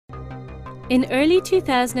In early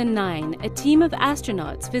 2009, a team of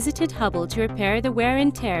astronauts visited Hubble to repair the wear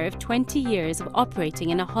and tear of 20 years of operating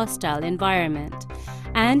in a hostile environment,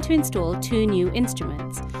 and to install two new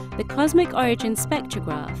instruments, the Cosmic Origin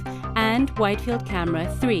Spectrograph and Wide-Field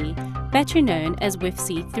Camera 3, better known as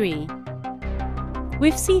WFC-3.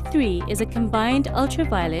 WFC-3 is a combined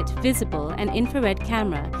ultraviolet, visible and infrared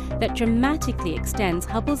camera that dramatically extends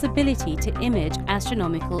Hubble's ability to image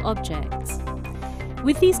astronomical objects.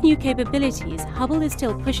 With these new capabilities, Hubble is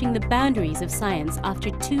still pushing the boundaries of science after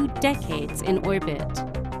 2 decades in orbit.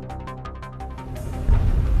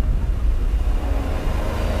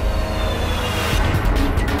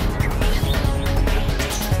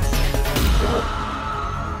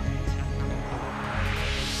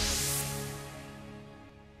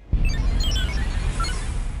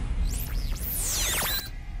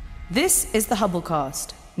 This is the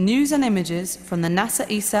Hubblecast, news and images from the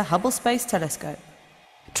NASA ESA Hubble Space Telescope.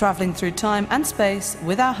 Travelling through time and space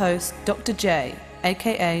with our host, Dr. J,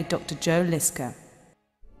 aka Dr. Joe Liska.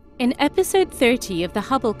 In episode 30 of the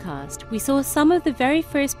Hubblecast, we saw some of the very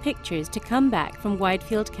first pictures to come back from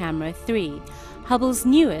Wide-Field Camera 3, Hubble's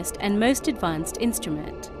newest and most advanced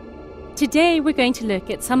instrument. Today we're going to look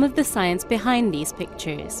at some of the science behind these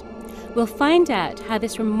pictures. We'll find out how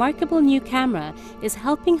this remarkable new camera is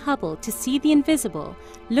helping Hubble to see the invisible,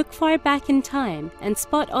 look far back in time, and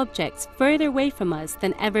spot objects further away from us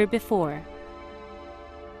than ever before.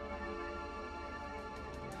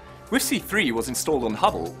 WFC-3 was installed on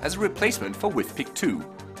Hubble as a replacement for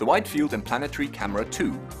WFPIC-2, the Wide Field and Planetary Camera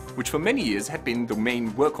 2, which for many years had been the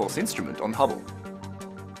main workhorse instrument on Hubble.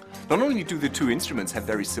 Not only do the two instruments have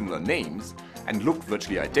very similar names and look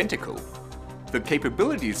virtually identical, the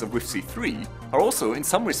capabilities of WFC-3 are also in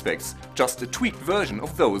some respects just a tweaked version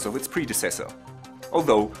of those of its predecessor,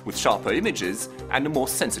 although with sharper images and a more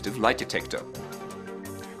sensitive light detector.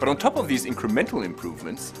 But on top of these incremental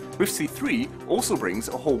improvements, WFC-3 also brings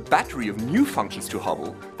a whole battery of new functions to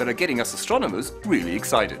Hubble that are getting us astronomers really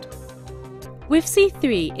excited.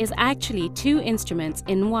 WFC-3 is actually two instruments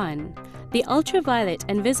in one. The ultraviolet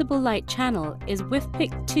and visible light channel is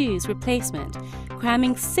WFPIC-2's replacement,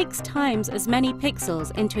 cramming 6 times as many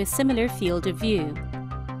pixels into a similar field of view.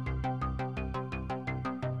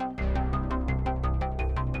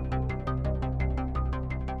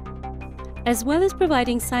 As well as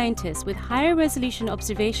providing scientists with higher resolution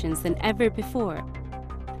observations than ever before,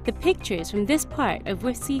 the pictures from this part of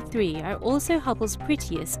WFC-3 are also Hubble's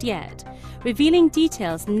prettiest yet, revealing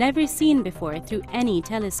details never seen before through any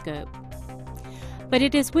telescope. But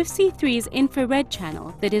it is WFC-3's infrared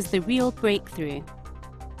channel that is the real breakthrough.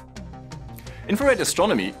 Infrared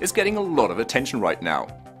astronomy is getting a lot of attention right now.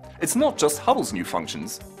 It's not just Hubble's new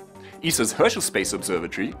functions. ESA's Herschel Space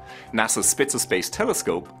Observatory, NASA's Spitzer Space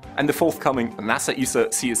Telescope, and the forthcoming NASA ESA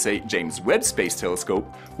CSA James Webb Space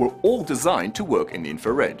Telescope were all designed to work in the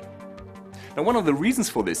infrared. Now, one of the reasons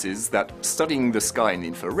for this is that studying the sky in the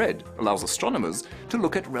infrared allows astronomers to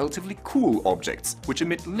look at relatively cool objects which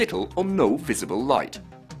emit little or no visible light.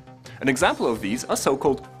 An example of these are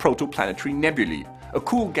so-called protoplanetary nebulae, a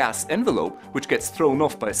cool gas envelope which gets thrown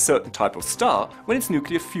off by a certain type of star when its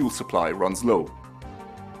nuclear fuel supply runs low.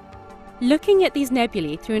 Looking at these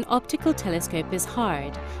nebulae through an optical telescope is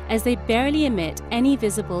hard, as they barely emit any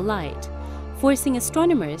visible light, forcing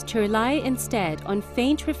astronomers to rely instead on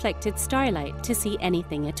faint reflected starlight to see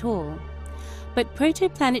anything at all. But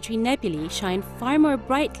protoplanetary nebulae shine far more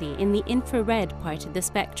brightly in the infrared part of the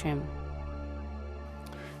spectrum.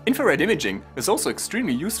 Infrared imaging is also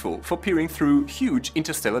extremely useful for peering through huge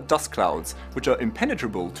interstellar dust clouds, which are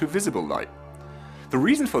impenetrable to visible light. The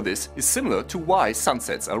reason for this is similar to why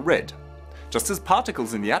sunsets are red. Just as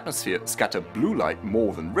particles in the atmosphere scatter blue light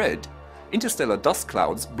more than red, interstellar dust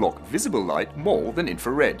clouds block visible light more than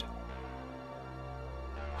infrared.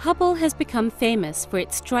 Hubble has become famous for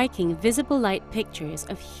its striking visible light pictures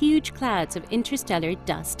of huge clouds of interstellar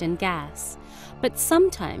dust and gas. But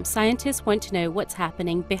sometimes scientists want to know what's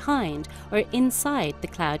happening behind or inside the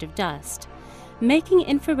cloud of dust. Making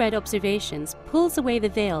infrared observations pulls away the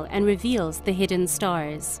veil and reveals the hidden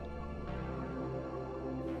stars.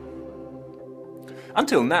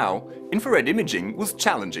 Until now, infrared imaging was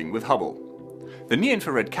challenging with Hubble. The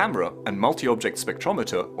Near-Infrared Camera and Multi-Object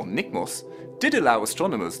Spectrometer, or NICMOS, did allow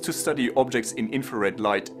astronomers to study objects in infrared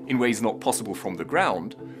light in ways not possible from the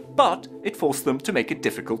ground, but it forced them to make a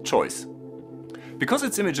difficult choice. Because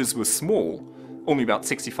its images were small, only about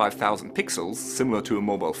 65,000 pixels, similar to a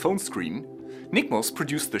mobile phone screen, NICMOS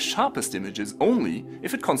produced the sharpest images only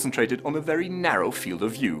if it concentrated on a very narrow field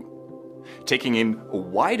of view. Taking in a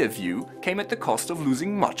wider view came at the cost of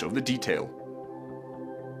losing much of the detail.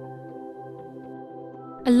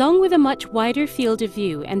 Along with a much wider field of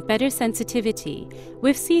view and better sensitivity,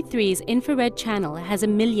 WFC3's infrared channel has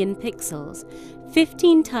 1 million pixels,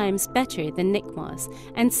 15 times better than NICMOS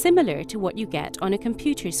and similar to what you get on a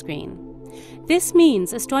computer screen. This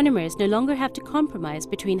means astronomers no longer have to compromise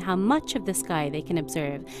between how much of the sky they can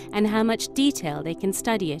observe and how much detail they can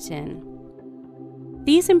study it in.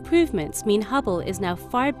 These improvements mean Hubble is now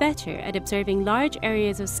far better at observing large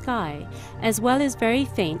areas of sky, as well as very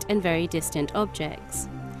faint and very distant objects.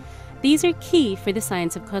 These are key for the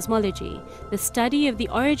science of cosmology, the study of the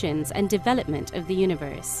origins and development of the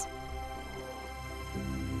universe.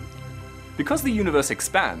 Because the universe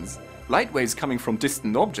expands, light waves coming from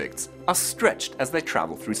distant objects are stretched as they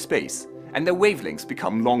travel through space, and their wavelengths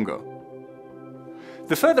become longer.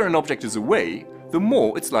 The further an object is away, the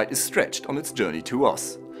more its light is stretched on its journey to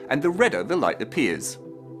us, and the redder the light appears.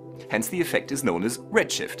 Hence the effect is known as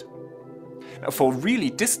redshift. Now, for really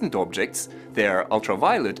distant objects, their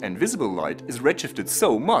ultraviolet and visible light is redshifted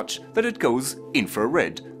so much that it goes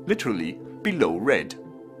infrared, literally below red.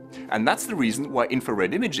 And that's the reason why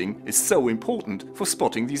infrared imaging is so important for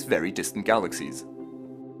spotting these very distant galaxies.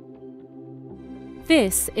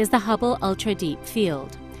 This is the Hubble Ultra Deep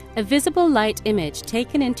Field, a visible light image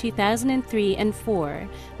taken in 2003 and 2004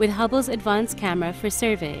 with Hubble's advanced camera for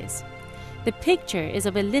surveys. The picture is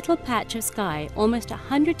of a little patch of sky almost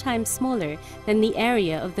 100 times smaller than the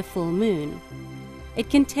area of the full moon. It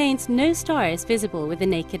contains no stars visible with the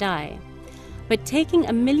naked eye. But taking a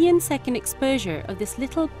 1 million-second exposure of this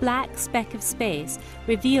little black speck of space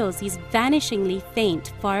reveals these vanishingly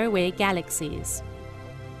faint, faraway galaxies.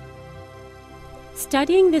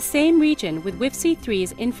 Studying the same region with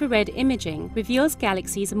WFC3's infrared imaging reveals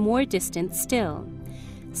galaxies more distant still.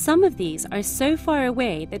 Some of these are so far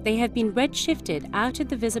away that they have been redshifted out of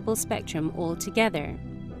the visible spectrum altogether.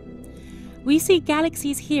 We see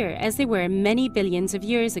galaxies here as they were many billions of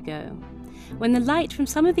years ago. When the light from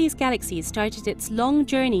some of these galaxies started its long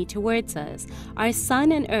journey towards us, our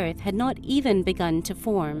Sun and Earth had not even begun to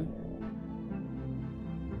form.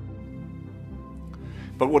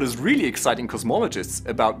 But what is really exciting cosmologists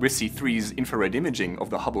about WFC3's infrared imaging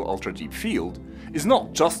of the Hubble Ultra Deep Field is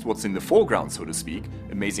not just what's in the foreground, so to speak,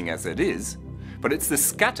 amazing as that is, but it's the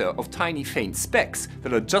scatter of tiny faint specks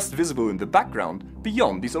that are just visible in the background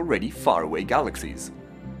beyond these already faraway galaxies.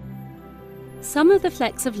 Some of the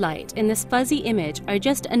flecks of light in this fuzzy image are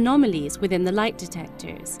just anomalies within the light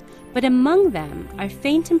detectors, but among them are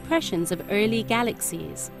faint impressions of early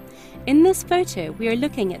galaxies. In this photo, we are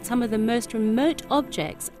looking at some of the most remote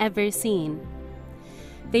objects ever seen.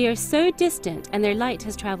 They are so distant and their light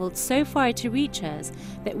has traveled so far to reach us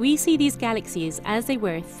that we see these galaxies as they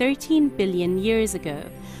were 13 billion years ago,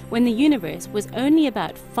 when the universe was only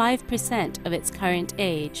about 5% of its current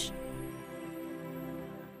age.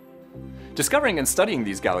 Discovering and studying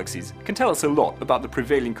these galaxies can tell us a lot about the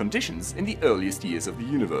prevailing conditions in the earliest years of the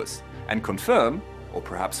universe, and confirm, or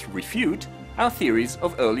perhaps refute, our theories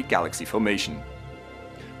of early galaxy formation.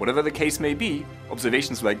 Whatever the case may be,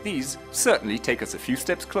 observations like these certainly take us a few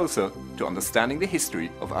steps closer to understanding the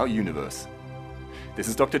history of our universe. This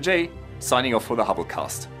is Dr. J, signing off for the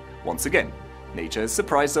Hubblecast. Once again, nature has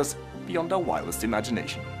surprised us beyond our wildest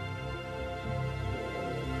imagination.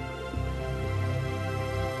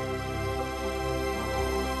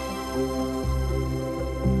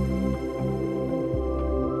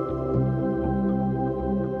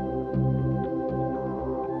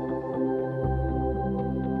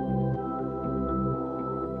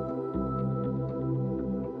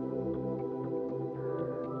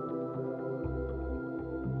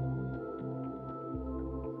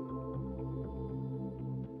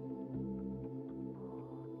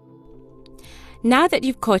 Now that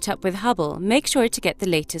you've caught up with Hubble, make sure to get the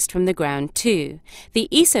latest from the ground too. The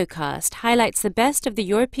ESOcast highlights the best of the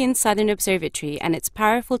European Southern Observatory and its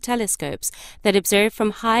powerful telescopes that observe from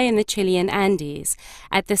high in the Chilean Andes,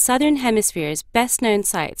 at the Southern Hemisphere's best-known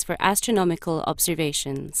sites for astronomical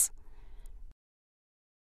observations.